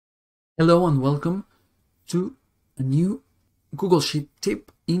Hello and welcome to a new Google Sheet tip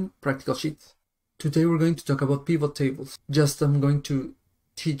in Practical Sheets. Today we're going to talk about pivot tables. I'm going to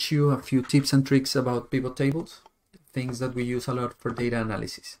teach you a few tips and tricks about pivot tables, things that we use a lot for data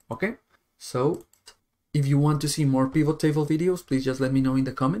analysis, okay? So if you want to see more pivot table videos, please just let me know in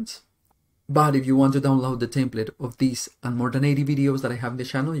the comments. But if you want to download the template of these and more than 80 videos that I have in the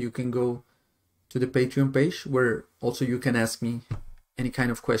channel, you can go to the Patreon page where also you can ask me any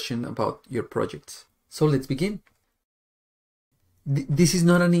kind of question about your projects. So let's begin. This is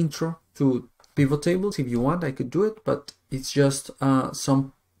not an intro to pivot tables. If you want, I could do it, but it's just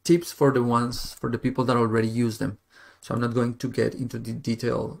some tips for the people that already use them. So I'm not going to get into the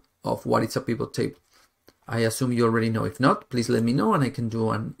detail of what is a pivot table. I assume you already know. If not, please let me know and I can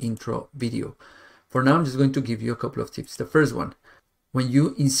do an intro video. For now, I'm just going to give you a couple of tips. The first one, when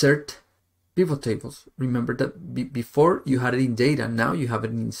you insert pivot tables, remember that before you had it in data, now you have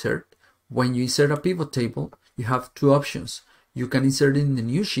it in insert. When you insert a pivot table, you have two options. You can insert it in the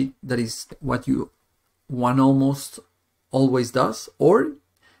new sheet, that is what one almost always does, or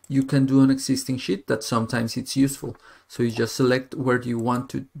you can do an existing sheet that sometimes it's useful. So you just select where do you want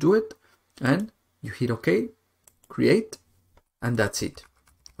to do it and you hit OK, create, and that's it.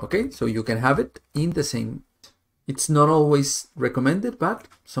 Okay, so you can have it in the same. It's not always recommended, but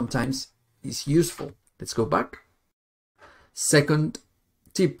sometimes is useful. Let's go back. Second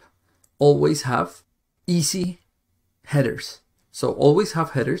tip, always have easy headers. So always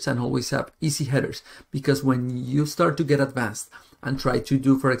have headers and always have easy headers, because when you start to get advanced and try to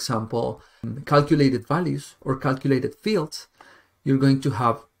do, for example, calculated values or calculated fields, you're going to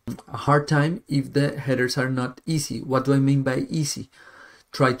have a hard time if the headers are not easy. What do I mean by easy?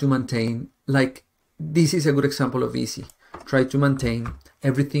 Try to maintain, like this is a good example of easy. Try to maintain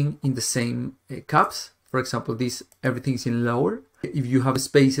everything in the same caps. For example, this everything's in lower. If you have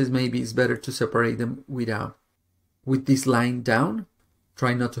spaces, maybe it's better to separate them with this line down.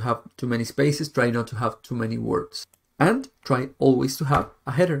 Try not to have too many spaces. Try not to have too many words. And try always to have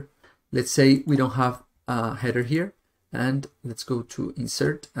a header. Let's say we don't have a header here. And let's go to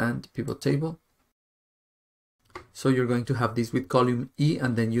insert and pivot table. So you're going to have this with column E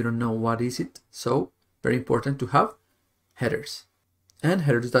and then you don't know what is it. So very important to have headers and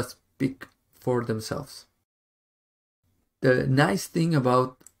headers that speak for themselves. The nice thing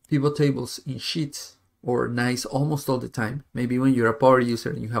about pivot tables in sheets, or nice almost all the time, maybe when you're a power user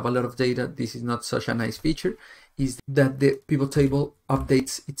and you have a lot of data, this is not such a nice feature, is that the pivot table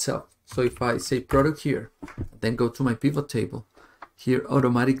updates itself. So if I say product here, then go to my pivot table, here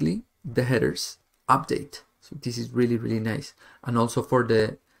automatically the headers update. So this is really, really nice. And also for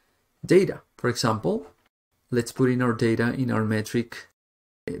the data, for example, let's put in our data in our metric,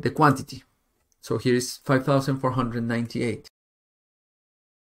 the quantity. So here is 5,498.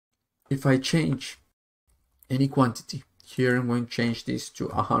 If I change any quantity, here I'm going to change this to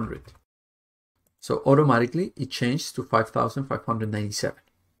 100. So automatically it changed to 5,597.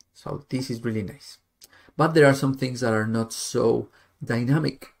 So this is really nice. But there are some things that are not so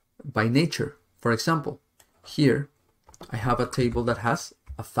dynamic by nature. For example, here I have a table that has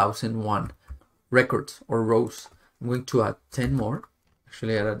 1,001 records or rows. I'm going to add 10 more.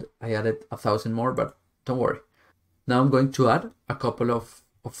 Actually, I added 1,000 more, but don't worry. Now I'm going to add a couple of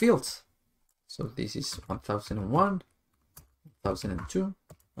fields. So this is 1,001, 1,002,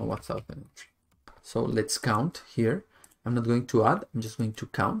 and 1,003. So let's count here. I'm not going to add, I'm just going to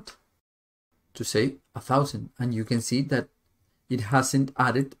count to say 1,000. And you can see that it hasn't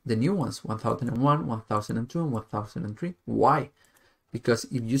added the new ones, 1,001, 1,002, and 1,003. Why? Because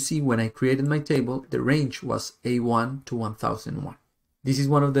if you see, when I created my table, the range was A1 to 1001. This is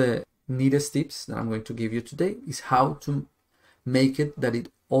one of the neatest tips that I'm going to give you today, is how to make it that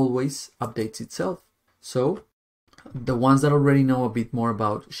it always updates itself. So the ones that already know a bit more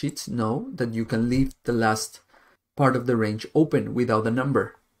about sheets know that you can leave the last part of the range open without a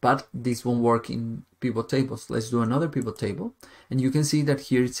number, but this won't work in pivot tables. Let's do another pivot table. And you can see that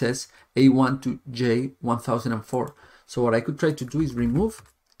here it says A1 to J1004. So what I could try to do is remove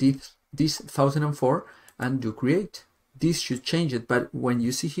this 1004 and do create. This should change it, but when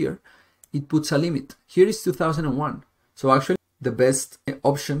you see here, it puts a limit. Here is 2001. So actually the best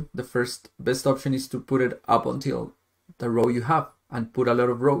option, the first best option is to put it up until the row you have and put a lot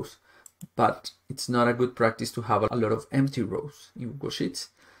of rows. But it's not a good practice to have a lot of empty rows in Google Sheets.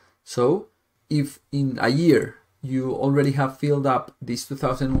 So if in a year you already have filled up these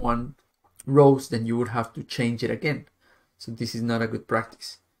 2001 rows, then you would have to change it again. So this is not a good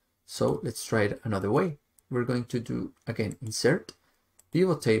practice. So let's try it another way. We're going to do, again, insert,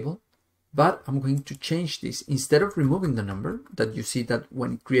 pivot table, But I'm going to change this. Instead of removing the number that you see that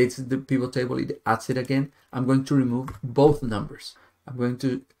when it creates the pivot table, it adds it again, I'm going to remove both numbers. I'm going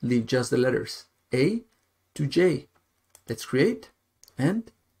to leave just the letters A to J. Let's create,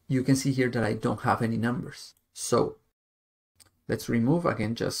 and you can see here that I don't have any numbers. So let's remove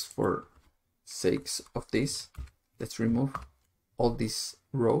again, just for sakes of this, let's remove all these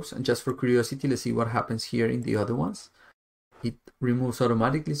rows, and just for curiosity, let's see what happens here in the other ones. It removes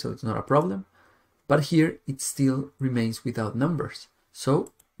automatically, so it's not a problem. But here it still remains without numbers.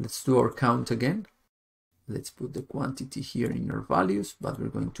 So let's do our count again. Let's put the quantity here in our values, but we're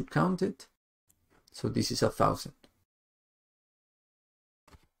going to count it. So this is 1,000.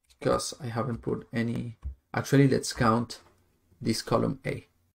 Because I haven't put any. Actually, let's count this column A.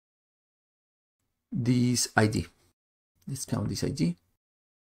 This ID. Let's count this ID.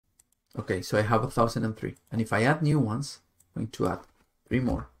 Okay, so I have 1,003. And if I add new ones, I'm going to add 3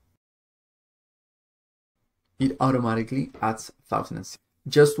 more. It automatically adds 1,006.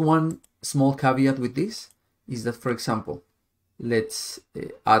 Just one small caveat with this is that, for example, let's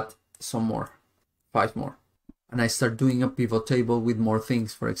add some more, 5 more. And I start doing a pivot table with more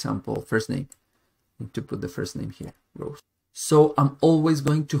things, for example, first name. I need to put the first name here, rows. So I'm always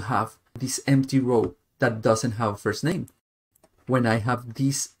going to have this empty row that doesn't have a first name. When I have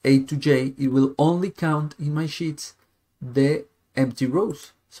this A to J, it will only count in my sheets the empty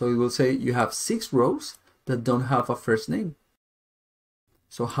rows. So it will say you have 6 rows that don't have a first name.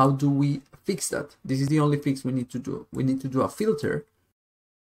 So how do we fix that? This is the only fix we need to do. We need to do a filter.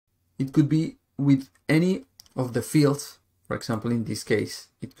 It could be with any of the fields. For example, in this case,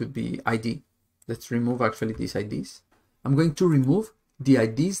 it could be ID. Let's remove actually these IDs. I'm going to remove the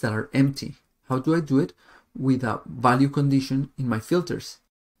IDs that are empty. How do I do it? With a value condition in my filters.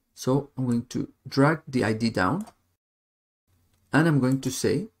 So I'm going to drag the ID down, and I'm going to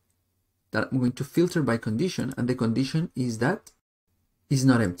say that I'm going to filter by condition, and the condition is that it's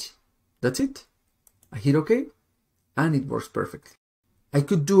not empty. That's it. I hit OK, and it works perfectly. I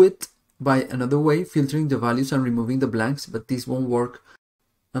could do it by another way, filtering the values and removing the blanks, but this won't work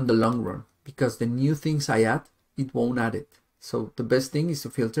on the long run because the new things I add, it won't add it. So the best thing is to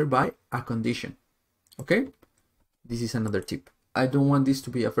filter by a condition. Okay, this is another tip. I don't want this to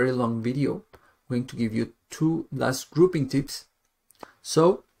be a very long video. I'm going to give you 2 last grouping tips.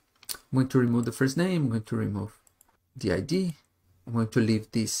 So I'm going to remove the first name. I'm going to remove the ID. I'm going to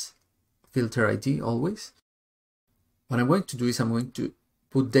leave this filter ID always. What I'm going to do is I'm going to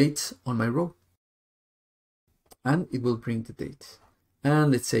put dates on my row, and it will bring the dates.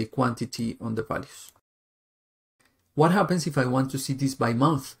 And let's say quantity on the values. What happens if I want to see this by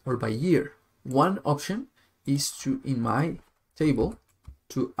month or by year? One option is to, in my table,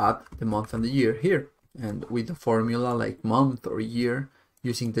 to add the month and the year here, and with a formula like month or year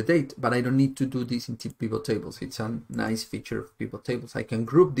using the date. But I don't need to do this in pivot tables. It's a nice feature of pivot tables. I can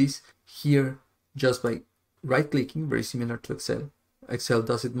group this here just by right-clicking, very similar to Excel. Excel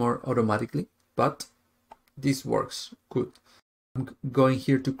does it more automatically, but this works good. I'm going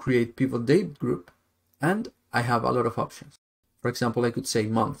here to create pivot date group, and I have a lot of options. For example, I could say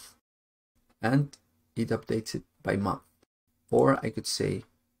month, and it updates it by month. Or I could say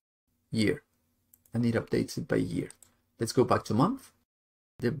year, and it updates it by year. Let's go back to month.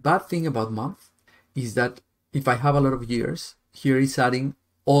 The bad thing about month is that if I have a lot of years, here is adding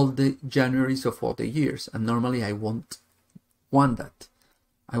all the Januaries of all the years, and normally I won't want that.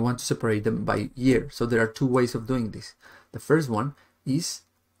 I want to separate them by year. So there are 2 ways of doing this. The first one is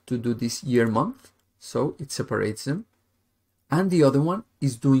to do this year month, so it separates them. And the other one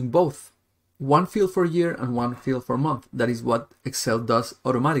is doing both. One field for year and one field for month. That is what Excel does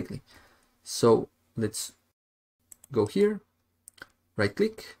automatically. So let's go here, right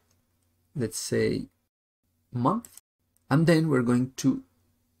click, let's say month, and then we're going to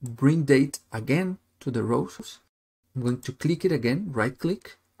bring date again to the rows. I'm going to click it again, right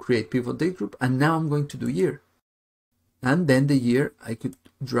click, create pivot date group, and now I'm going to do year. And then the year, I could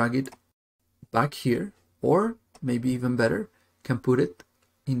drag it back here, or maybe even better, can put it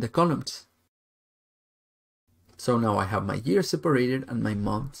in the columns. So now I have my year separated and my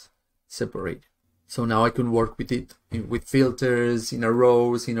months separated. So now I can work with it with filters, in our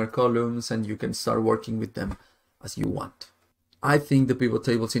rows, in our columns, and you can start working with them as you want. I think the pivot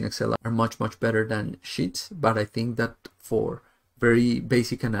tables in Excel are much better than sheets, but I think that for very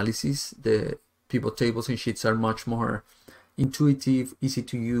basic analysis, the pivot tables in sheets are much more intuitive, easy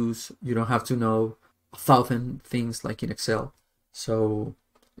to use. You don't have to know 1,000 things like in Excel. So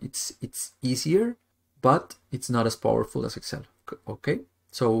it's easier, but it's not as powerful as Excel. Okay,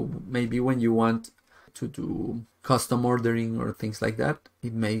 so maybe when you want to do custom ordering or things like that,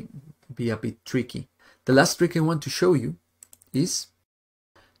 it may be a bit tricky. The last trick I want to show you is,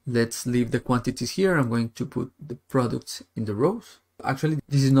 let's leave the quantities here. I'm going to put the products in the rows. Actually,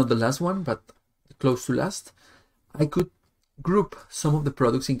 this is not the last one, but close to last. I could group some of the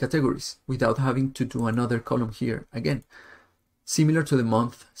products in categories without having to do another column here again. Similar to the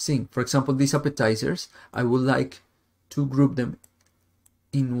month thing. For example, these appetizers, I would like to group them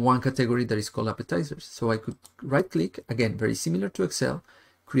in one category that is called appetizers. So I could right click, again, very similar to Excel,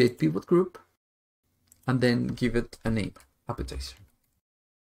 create pivot group, and then give it a name, appetizer.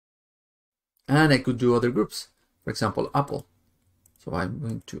 And I could do other groups, for example, apple. So I'm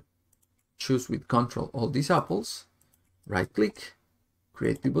going to choose with Control all these apples, right click,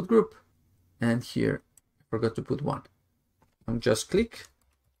 create pivot group, and here I forgot to put one. I'm just click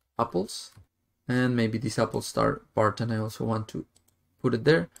apples, and maybe this apple star part, and I also want to put it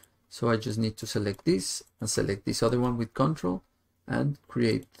there. So I just need to select this and select this other one with Control and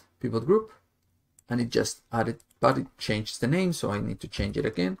create pivot group, and it just added, but it changed the name, so I need to change it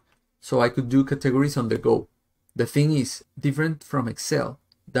again. So I could do categories on the go. The thing is different from Excel,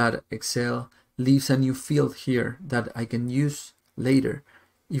 that Excel leaves a new field here that I can use later.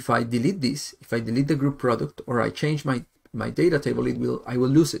 If I delete this, if I delete the group product, or I change my data table, I will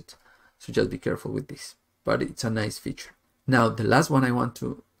lose it. So just be careful with this, but it's a nice feature. Now, the last one I want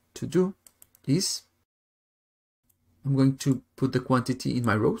to do is, I'm going to put the quantity in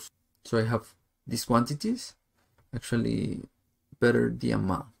my rows. So I have these quantities, actually better the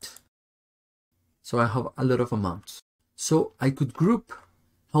amount. So I have a lot of amounts. So I could group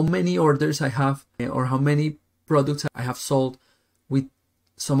how many orders I have, or how many products I have sold with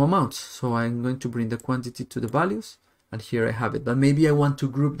some amounts. So I'm going to bring the quantity to the values, and here I have it. But maybe I want to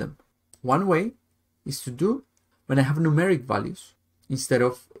group them. One way is to do when I have numeric values instead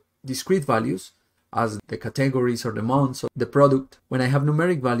of discrete values as the categories or the months of the product. When I have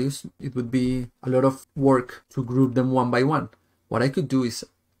numeric values, it would be a lot of work to group them one by one. What I could do is,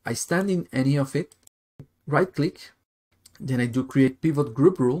 I stand in any of it, right click, then I do create pivot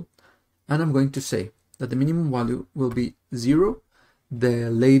group rule, and I'm going to say that the minimum value will be 0. The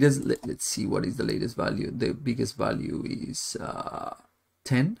latest, let's see, what is the latest value? The biggest value is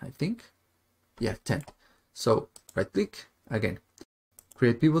 10, I think. Yeah, 10. So right click, again,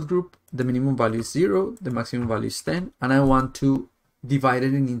 create pivot group, the minimum value is 0, the maximum value is 10, and I want to divide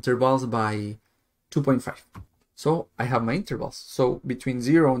it in intervals by 2.5. So I have my intervals. So between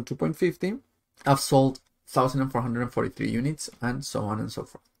 0 and 2.15, I've sold 1,443 units, and so on and so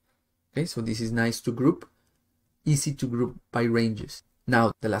forth. Okay, so this is nice to group, easy to group by ranges.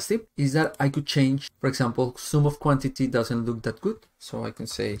 Now, the last tip is that I could change, for example, sum of quantity doesn't look that good. So I can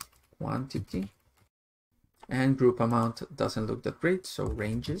say quantity, and group amount doesn't look that great. So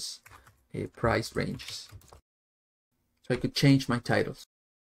ranges, price ranges. So I could change my titles.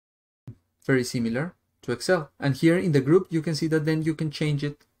 Very similar to Excel. And here in the group, you can see that then you can change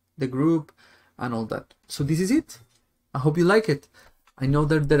it, the group and all that. So this is it. I hope you like it. I know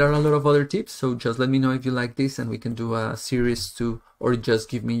that there are a lot of other tips, so just let me know if you like this, and we can do a series too, or just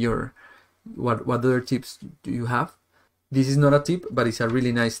give me your, what other tips do you have? This is not a tip, but it's a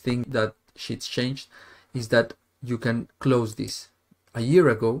really nice thing that Sheets changed, is that you can close this. A year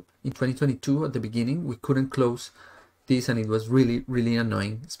ago, in 2022, at the beginning, we couldn't close this, and it was really, really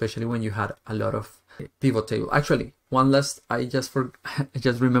annoying, especially when you had a lot of pivot table. Actually, I just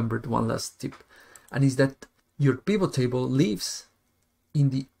remembered one last tip, and is that your pivot table lives in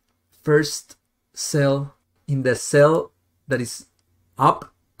the first cell, in the cell that is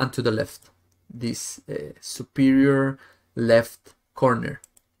up and to the left, this superior left corner.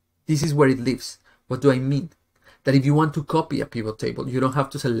 This is where it lives. What do I mean? That if you want to copy a pivot table, you don't have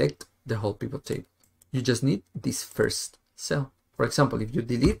to select the whole pivot table. You just need this first cell. For example, if you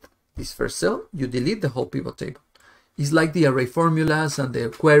delete this first cell, you delete the whole pivot table. It's like the array formulas and the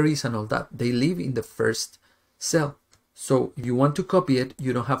queries and all that. They live in the first cell. So if you want to copy it,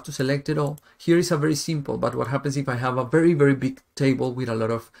 you don't have to select it all. Here is a very simple, but what happens if I have a very, very big table with a lot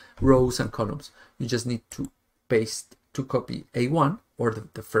of rows and columns? You just need to paste, to copy A1 or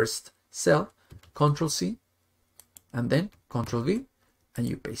the first cell, Control C, and then Control V, and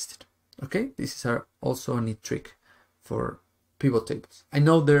you paste it. Okay, this is also a neat trick for pivot tables. I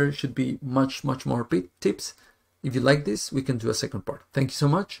know there should be much more tips. If you like this, we can do a second part. Thank you so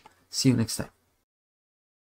much. See you next time.